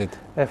metalit.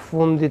 E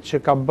fundit që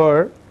ka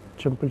bërë,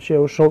 që më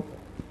pëlqeu shumë,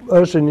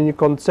 është një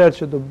koncert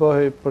që do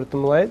bëhej për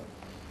të mëdhenj,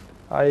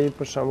 ai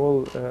për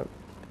shembull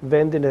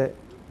vendin e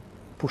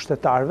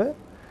pushtetarëve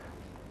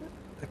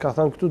ka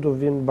thënë këtu do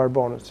vinë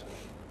barbonët,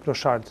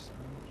 klosharët,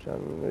 që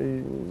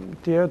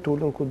tjerë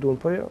tulën ku duan,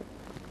 po jo.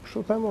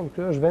 Kështu them unë,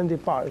 ky është vendi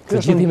i parë. Të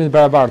gjithë jemi të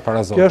barabartë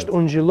para Zotit. Kjo është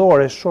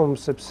ungjillore shumë,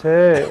 sepse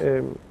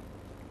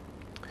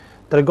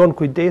tregon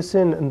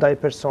kujdesin ndaj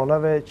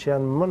personave që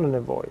janë më në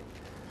nevojë.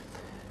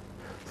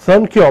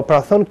 Thënë kjo,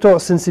 pra thënë këto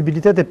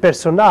sensibilitete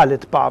personale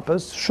të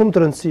papës, shumë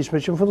të rëndësishme,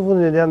 që në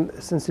fundit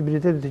janë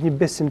sensibilitetet të një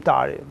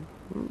besimtari.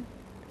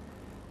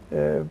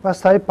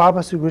 Pastaj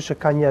papa sigurisht që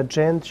ka një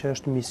agjendë që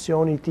është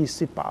misioni i tij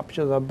si papë,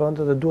 që do ta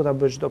bënte dhe duhet ta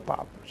bëjë çdo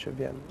papë që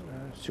vjen.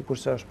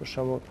 Sikurse është për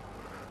shembull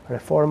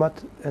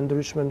reformat e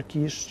ndryshme në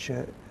Kishë, që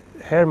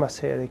her mas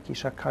here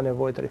Kisha ka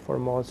nevojë të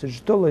reformohet, si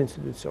çdo lloj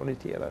institucioni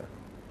tjetër.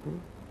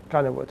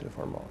 Ka nevojë të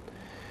reformohet.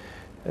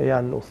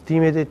 Janë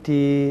udhëtimet e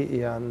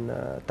tij, janë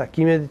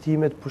takimet e tij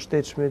me të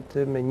pushtetshmit,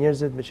 me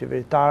njerëzit, me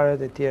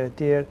qeveritarët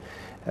etj.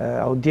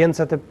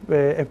 Audiencat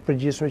e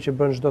përgjithshme që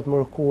bën çdo të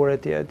mërkurë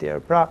etj.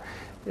 Pra,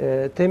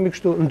 themi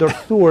kështu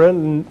ndërthurën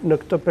në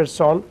këtë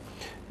person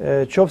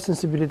qoftë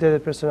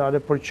sensibilitetet personale,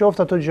 por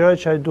qoftë ato gjëra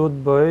që ai duhet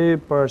bëj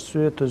për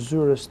arsye të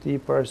zyrës tij,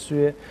 për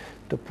arsye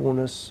të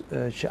punës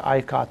që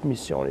ai ka, të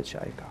misionit që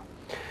ai ka.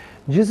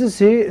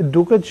 Gjithsesi,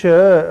 duket që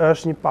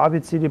është një pap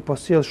i cili po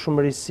sjell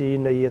shumë risi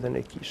në jetën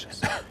e kishës.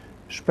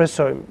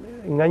 Shpresojmë,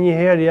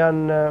 nganjëherë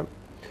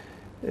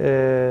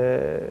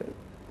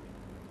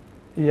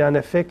janë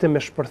efekte me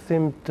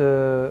shpërthim të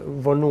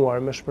vonuar,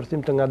 me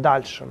shpërthim të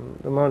ngadalshëm.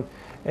 Domethënë,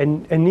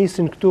 e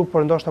nisin këtu,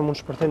 por ndoshta mund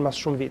shpërthejnë mas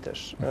shumë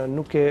vitesh.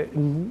 Nuk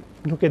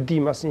e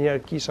dim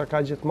asnjëherë, kisha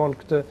ka gjithmonë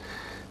këtë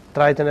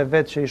trajtën e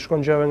vet që i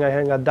shkon gjëve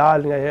ngaherë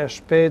ngadalë, ngaherë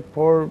shpejt,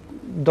 por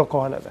do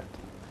kohën e vet.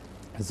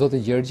 Zoti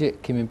Gjergji,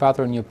 kemi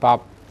patur një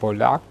pap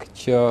polak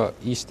që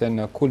ishte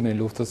në kulmin e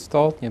luftës së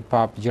Ftohtë, një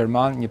pap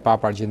gjerman, një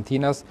pap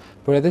Argjentinas,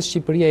 por edhe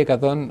Shqipëria i ka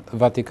dhënë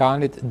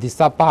Vatikanit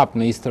disa pap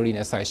në historinë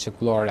e saj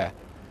shekullore.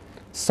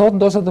 Sot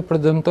ndoshta të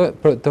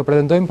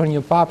pretendojmë për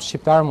një pap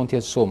shqiptar mund të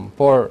jetë shumë,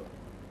 por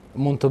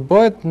mund të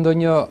bëhet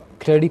ndonjë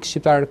klerik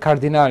shqiptar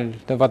kardinal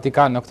në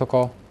Vatikan në këtë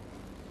kohë?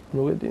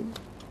 Nuk e di.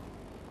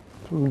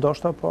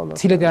 Ndoshta po.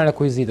 Cilat janë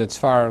rekuizitet,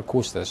 çfarë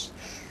kushtesh?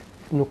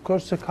 Nuk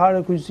është se ka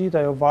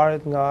rekuizita, ajo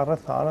varet nga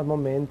rrethanat,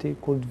 momenti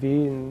kur të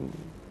vinë.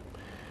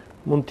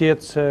 Mund të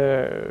jetë se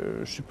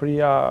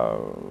Shqipëria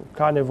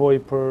ka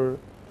nevojë për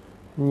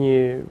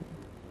një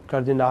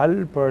kardinal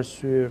për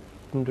arsye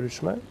të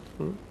ndryshme,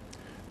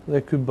 dhe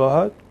ky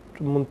bëhet,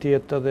 mund të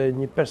jetë edhe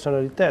një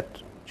personalitet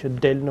që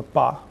del në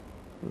pa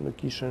në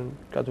kishën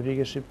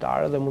katolike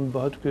shqiptare dhe mund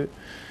bëhet ky.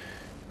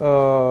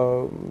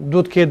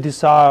 Duhet të ketë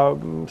disa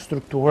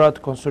struktura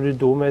të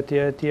konsoliduara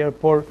etj,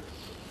 por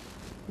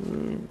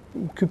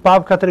ky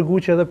pap ka treguar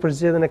që edhe për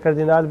zgjedhjen e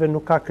kardinalëve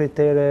nuk ka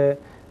kritere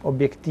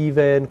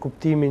objektive në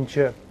kuptimin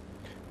që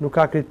nuk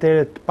ka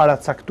kritere të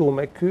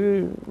paracaktuara. Ky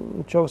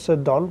nëse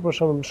don, për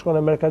shembull, shkon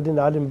e merr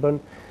kardinalin, bën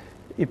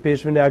i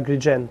peshvin e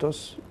Agrigentos,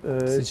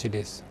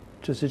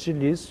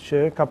 Sicilis, që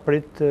ka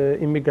prit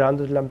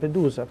imigrantët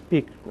Lampedusa,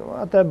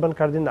 atë e bën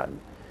kardinal.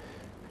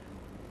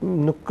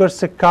 Nuk është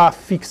se ka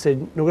fikse,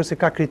 nuk është se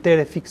ka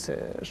kritere fikse,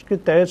 është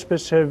kritere që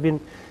shpeshherë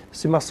vinë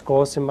si mas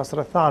kohës, si mas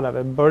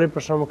rrethanave. Bëri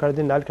për shembull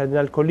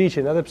kardinal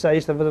Koliçin, edhe pse ai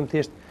ishte vetëm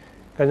thjesht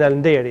kardinal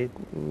nderi,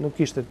 nuk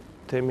ishte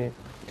themi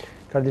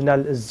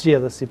kardinal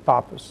zgjedhës i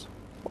papës.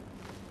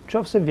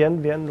 Qofse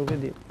vjen, nuk e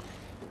di.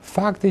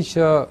 Fakti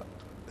që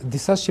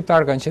disa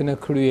shqiptarë kanë qenë në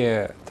krye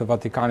të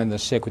Vatikanit në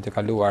shekujt e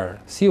kaluar,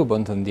 si u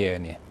bën të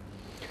ndjeheni?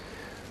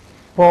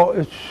 Po,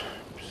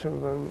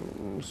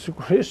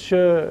 sigurisht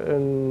që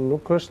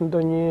nuk është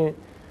ndonjë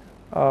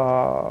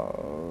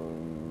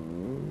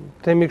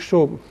themi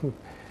kështu,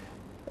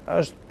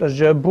 është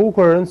gjë e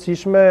bukur,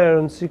 rëndësishme,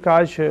 rëndësi ka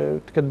që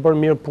të ketë bërë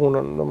mirë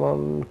punën,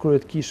 domethënë në krye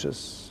të kishës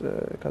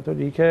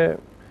katolike.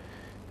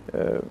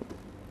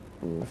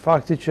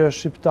 Fakti që është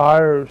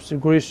shqiptar,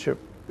 sigurisht që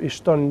i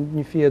shton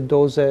një fije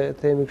doze,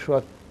 themi kështu,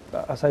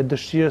 asaj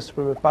dëshirës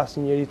për me pas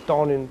një njeri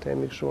tonin,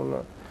 themi kështu, në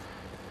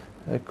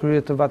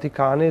krye të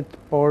Vatikanit,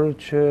 por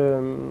që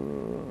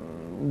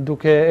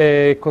duke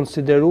e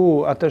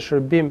konsideru atë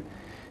shërbim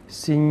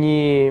si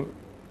një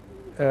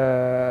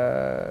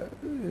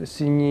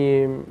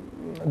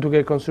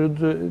duke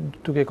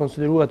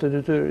konsideru atë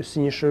detyrë si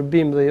një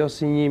shërbim dhe jo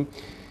si një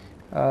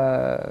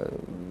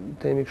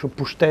themi kështu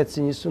pushtet, si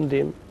një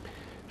sundim.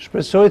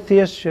 Shpresoj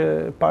thjesht që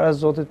para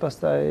Zotit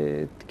pastaj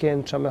të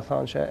kenë çfarë më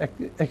thonë që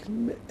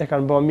e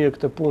kanë bërë mirë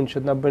këtë punë që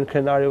të na bëjnë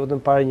krenari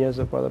vetëm para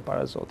njerëzve, por edhe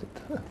para Zotit.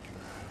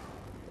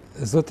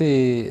 Zoti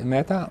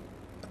Meta,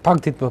 pak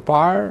ditë më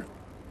parë,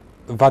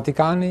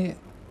 Vatikani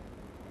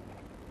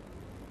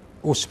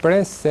u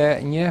shpreh se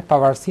njeh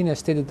pavarësinë e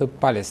shtetit të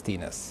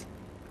Palestinës.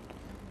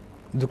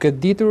 Duke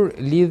ditur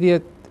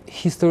lidhjet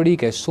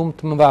historike shumë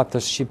të mëdha të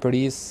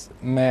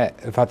Shqipërisë me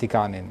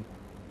Vatikanin,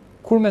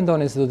 kur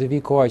mendoni se do të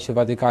vijë koha që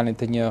Vatikani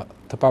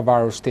të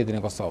pavarur shtetin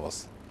e Kosovës?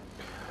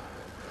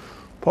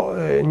 Po,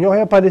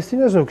 njohja e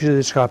Palestinës nuk ishte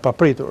diçka e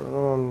papritur.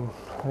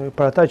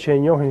 Për ata që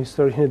e njohin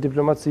historinë e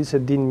diplomacisë,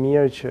 e dinë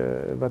mirë që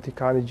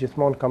Vatikani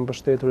gjithmonë ka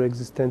mbështetur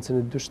ekzistencën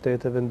e dy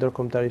shteteve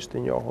ndërkombëtarisht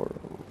të njohur.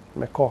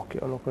 Me kohë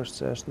kjo, nuk është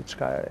se është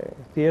diçka e re.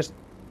 Thjesht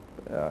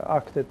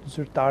aktet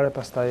zyrtare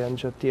pastaj janë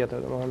gjë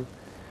tjetër, domethënë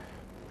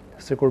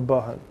se kur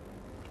bëhen.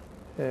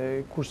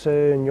 Kurse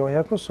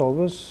njohja e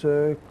Kosovës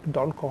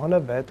don kohën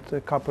e vet,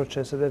 ka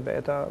proceset e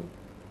veta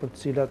për të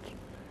cilat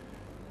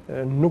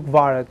nuk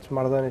varet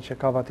marrëdhënia që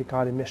ka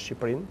Vatikani me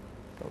Shqipërinë,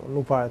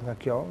 nuk varet nga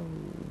kjo.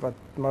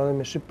 Marrëdhënia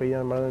me Shqipërinë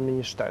janë marrëdhënia me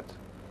një shtet.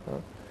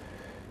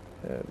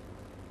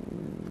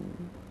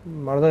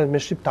 Marrëdhënia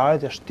me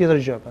shqiptarët është tjetër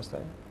gjë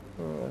pastaj.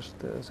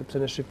 Sepse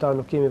ne shqiptarë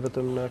nuk kemi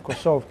vetëm në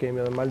Kosovë, kemi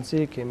edhe në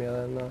Malzi, kemi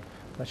edhe në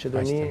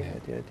Maqedoni,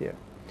 etj.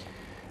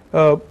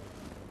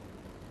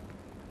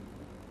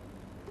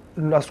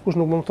 Askush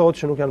nuk mund të thotë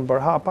që nuk janë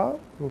bërë hapa,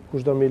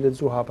 kushdo me i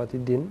lexu hapat i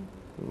din,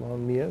 më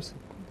mirë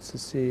se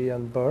si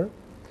janë bërë.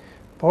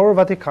 Por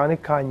Vatikani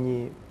ka një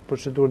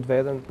procedurë të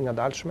vetën të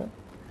ngadalshme,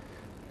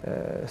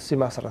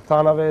 sipas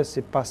rrethanave,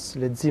 sipas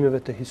leximeve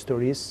të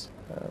historisë.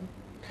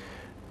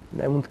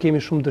 Ne mund të kemi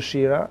shumë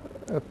dëshira,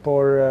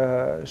 por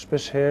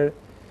shpeshherë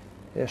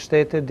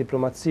shtetet,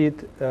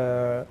 diplomacitë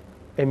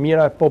e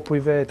mira e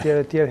popujve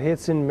tjerë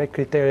hecin me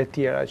kritere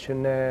tjera që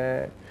ne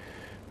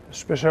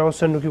shpeshherë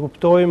ose nuk i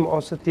kuptojmë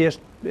ose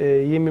thjesht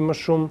jemi më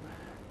shumë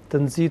të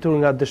nxitur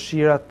nga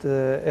dëshirat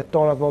e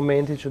tona të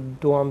momentit që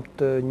duam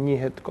të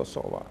njihet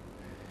Kosova.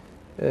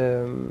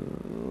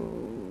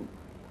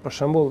 Për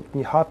shembull,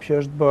 një hap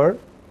që është bërë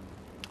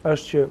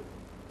është që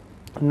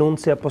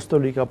nunci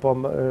apostolik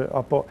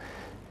apo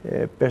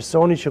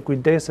personi që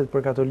kujdeset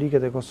për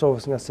katoliket e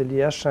Kosovës nga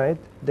Selia e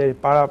Shenjtë deri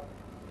para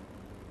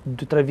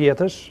 2-3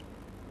 vjetësh,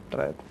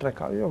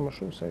 jo më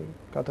shumë se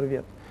 4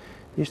 vjet.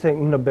 Ishte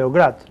në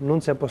Beograd,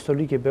 nunci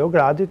apostolik i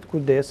Beogradit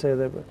kujdese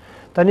edhe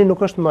tani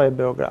nuk është më e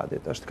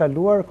Beogradit, është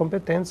kaluar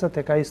kompetencat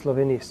tek ai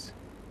Slovenisë.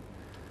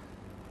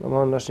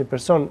 Domthonë është një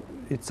person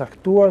i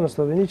caktuar në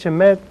Sloveni që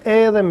merret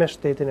edhe me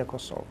shtetin e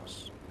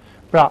Kosovës.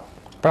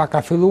 Pra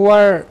ka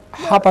filluar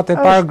hapat e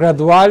parë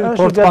gradual,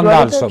 por të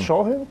pandalshëm.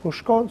 Shohim ku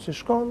shkon,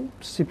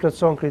 si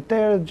plotson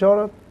kriteret,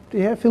 gjërat,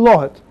 i herë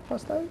fillohet.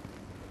 Pastaj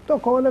do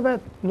kohën e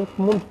vet, nuk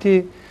mund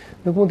t'i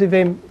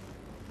vëjmë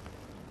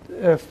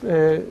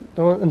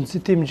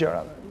nëzitim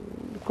gjërave.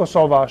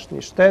 Kosova është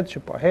një shtet që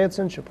po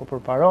hecen, që po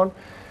përparon,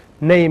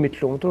 ne jemi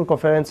të lumtur,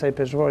 konferenca i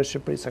peshqvorë e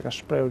Shqipërisë ka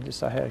shprehur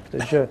disa herë këtë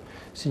gjë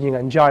si një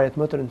nga ngjarjet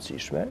më të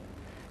rëndësishme.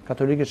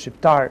 Katolikët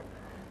shqiptar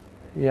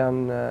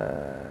janë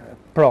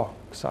pro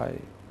kësaj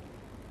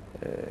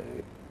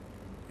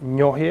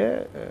njohje,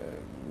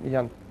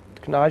 janë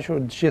të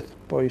kënaqur, të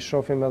gjithë po i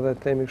shohim edhe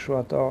themi kështu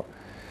ato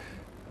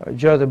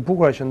gjërat e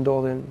bukura që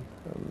ndodhin,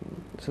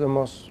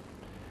 sidomos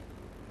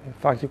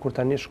fakti kur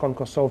tani shkon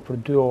Kosovë për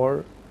 2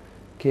 orë,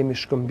 kemi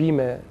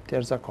shkëmbime të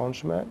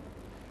jashtëzakonshme,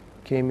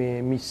 kemi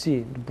miqësi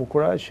të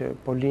bukura që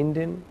po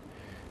lindin,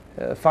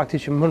 fakti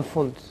që më në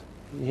fund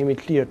jemi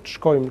të lirë të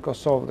shkojmë në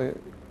Kosovë dhe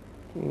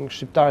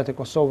shqiptarët e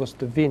Kosovës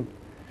të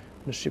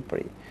vinë në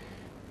Shqipëri.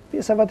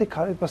 Pjesa e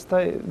Vatikalit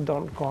pastaj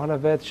don kohën e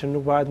vet që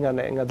nuk varet nga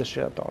ne, nga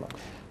dëshirat tona.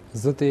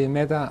 Zoti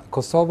Meta,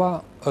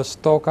 Kosova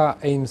është toka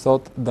e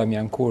imzot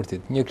Damian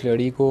Kurtit, një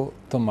kleriku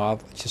të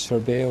madh që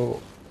shërbeu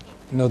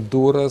në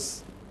Durrës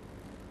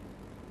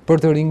për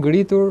të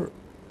ringritur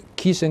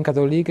kishën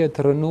katolike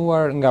të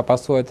rënuar nga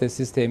pasojat e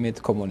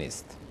sistemit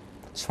komunist.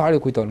 Çfarë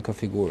kujton kjo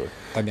figurë,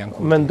 Damian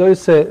Kurti? Mendoj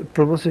se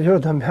për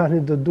Monsinjor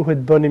Damiani do duhet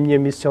bënim një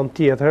emision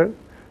tjetër,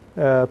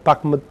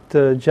 pak më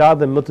të gjatë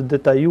dhe më të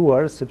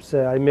detajuar,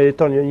 sepse ai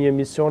meriton një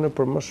emision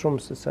për më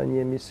shumë se sa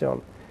një emision.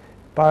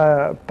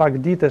 Pak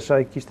ditësh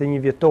ai kishte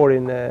 1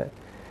 vjetorin e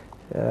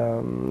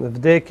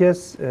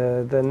vdekjes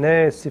dhe ne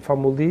si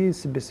famulli,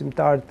 si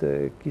besimtarë të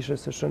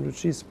kishës së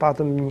Shëndruçisë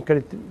patëm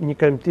një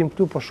kremtim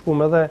këtu, po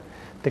shkuam edhe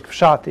tek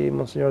fshati i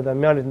Monsinjor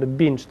Damianit në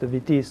Binç të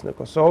Vitis në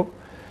Kosovë,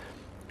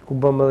 ku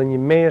bëm edhe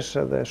një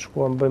meshë dhe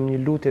shkuam bëjmë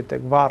një lutje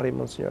tek varri i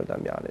Monsinjor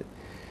Damianit.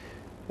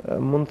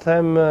 Mund të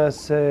them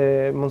se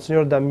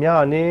Monsinjor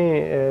Damiani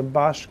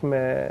bashkë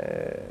me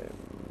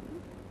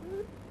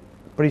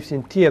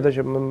priftin tjetër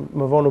që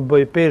më vonë u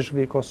bëi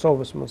peshqvi i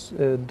Kosovës,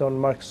 Don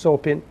Mark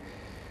Sopin,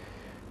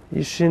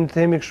 ishin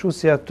themi kështu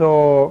si ato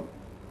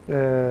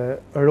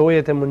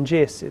rojet e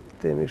mëngjesit,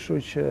 themi kështu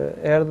që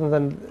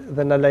erdhën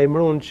dhe na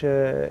lajmëruan që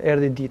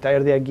erdhi dita,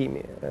 erdhi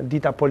agimi,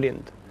 dita po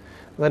lind,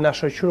 dhe na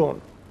shoqëruan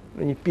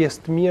në një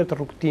pjesë të mirë të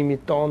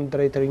rrugtimit ton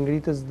drejt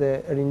ringritjes dhe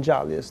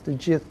ringjalljes. Të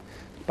gjithë,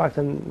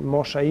 paktën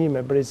mosha ime,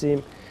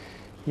 brezim,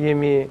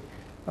 jemi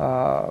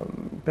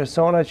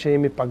persona që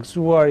jemi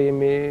pagzuar,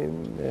 jemi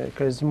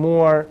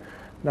krezmuar,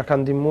 na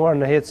kanë ndihmuar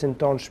në ecin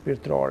ton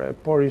shpirtërore,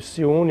 por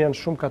si unë janë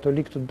shumë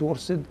katolik të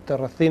Durrësit, të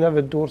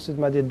rrethinave të Durrësit,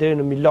 madje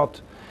deri në Milot,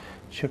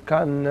 që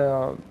kanë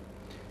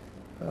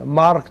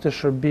marrë këtë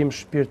shërbim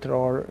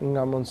shpirtëror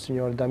nga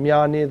Monsinjor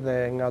Damiani dhe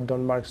nga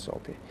Don Mark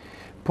Sopi.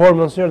 Por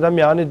Monsinjor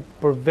Damiani,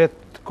 për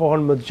vetë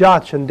kohën më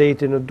gjatë që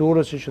ndeti në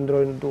Durrës, që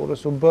qëndroi në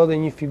Durrës, u bë dhe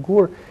një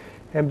figurë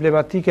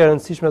emblematike e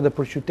rëndësishme edhe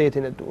për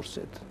qytetin e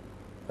Durrësit.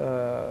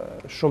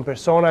 Shumë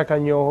persona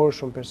kanë njohur,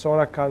 shumë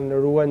persona kanë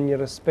ruajtur një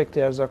respekt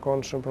të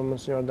jashtëzakonshëm për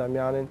Monsinjor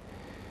Damianin.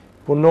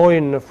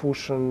 Punojnë në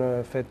fushën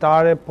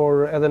fetare,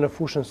 por edhe në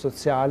fushën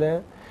sociale,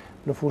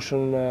 në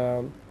fushën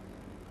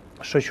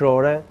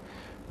shoqërore,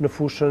 në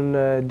fushën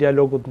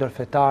dialogut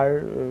ndërfetar,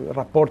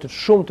 raportet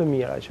shumë të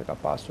mira që ka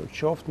pasur,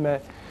 qoftë me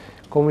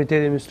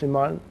komunitetin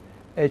musliman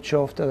e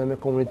qoftë edhe me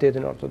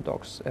komunitetin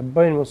ortodoks. E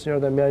bëjnë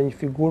Monsinjor Damiani një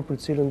figurë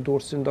për cilën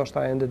Durrësi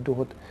ndoshta ende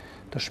duhet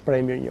të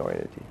shprehë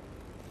mirënjohjen e tij.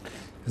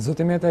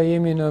 Zoti Meta,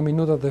 jemi në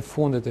minutat e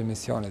fundit të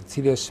emisionit.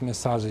 Cili është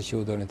mesazhi që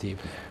ju doni të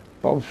jepni?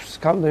 Po,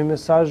 s'kam ndonjë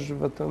mesazh,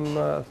 vetëm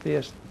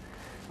thjesht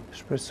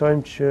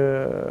shpresojmë që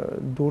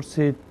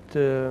Durrësi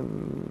të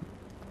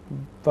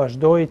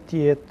vazhdojë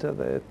të jetë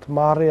dhe të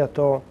marrë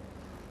ato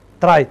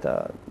trajta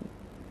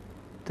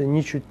të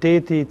një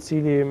qyteti i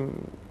cili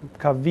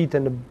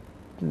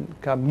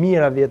ka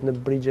mira vjet në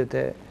brigjet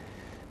e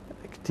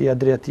këtij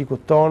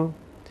Adriatikut ton,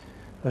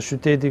 është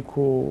qyteti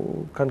ku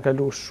kanë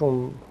kaluar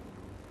shumë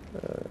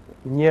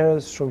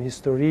njerëz, shumë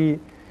histori,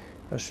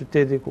 është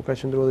qyteti ku ka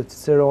qëndruar dhe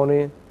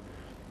Ciceroni,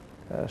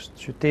 është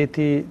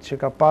qyteti që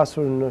ka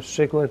pasur në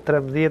shekullin e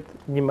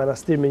 13 një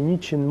manastir me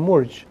 100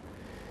 murgj,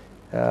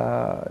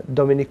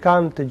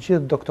 dominikan të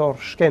gjithë doktor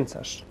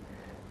shkencash,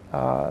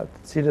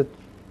 të cilët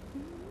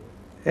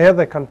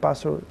edhe kanë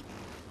pasur,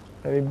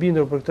 jemi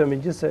bindur për këtë,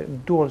 megjithëse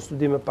duan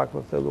studime pak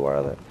më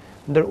thelluara edhe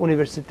ndër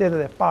universitetet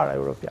e para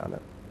europiane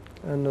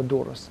në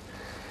Durrës.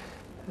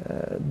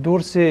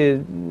 Durrësi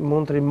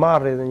mund të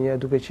rimarrë edhe një,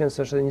 duke qenë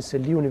se është edhe një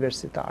seli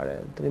universitare,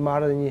 të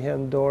rimarrë edhe një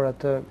herë në dorë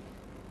atë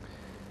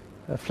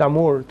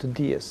flamur të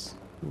dijes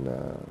në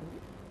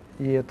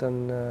jetën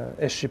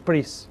e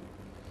Shqipërisë.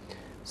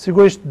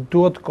 Sigurisht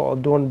duhet kohë,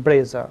 duhen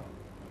breza,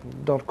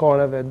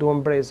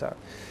 duhen breza.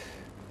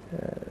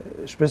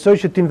 Shpresoj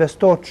që të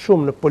investohet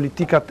shumë në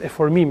politikat e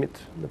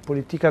formimit, në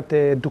politikat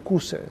e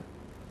edukuese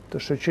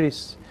të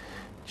shoqërisë,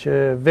 që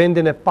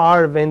vendin e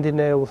parë, vendin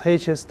e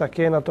udhëheqjes ta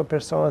kenë ato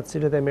persona të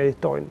cilët e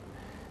meritojnë.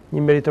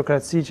 Një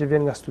meritokraci që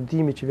vjen nga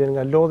studimi, që vjen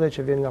nga lodhe,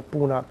 që vjen nga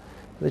puna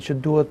dhe që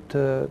duhet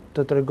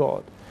të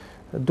tregohet.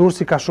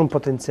 Durrësi ka shumë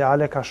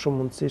potenciale, ka shumë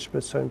mundësi,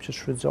 shpresojmë që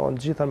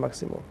shfrytëzohen gjitha në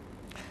maksimum.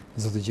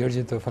 Zoti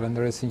Gjergji, të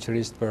falenderoj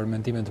sinqerisht për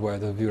mendimet tuaja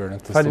të vyer në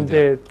këtë studio.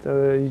 Faleminderit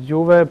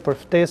juve për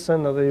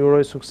ftesën dhe ju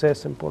uroj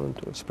sukses në punën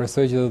tuaj.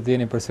 Shpresoj që do të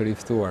jeni përsëri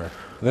ftuar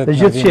dhe të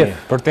na vini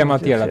për tema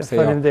tjera, pse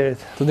jo.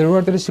 Faleminderit. Të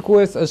nderuar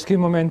teleshikues, është ky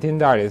momenti i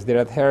ndarjes.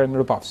 Deri atëherë,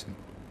 mirupafshim.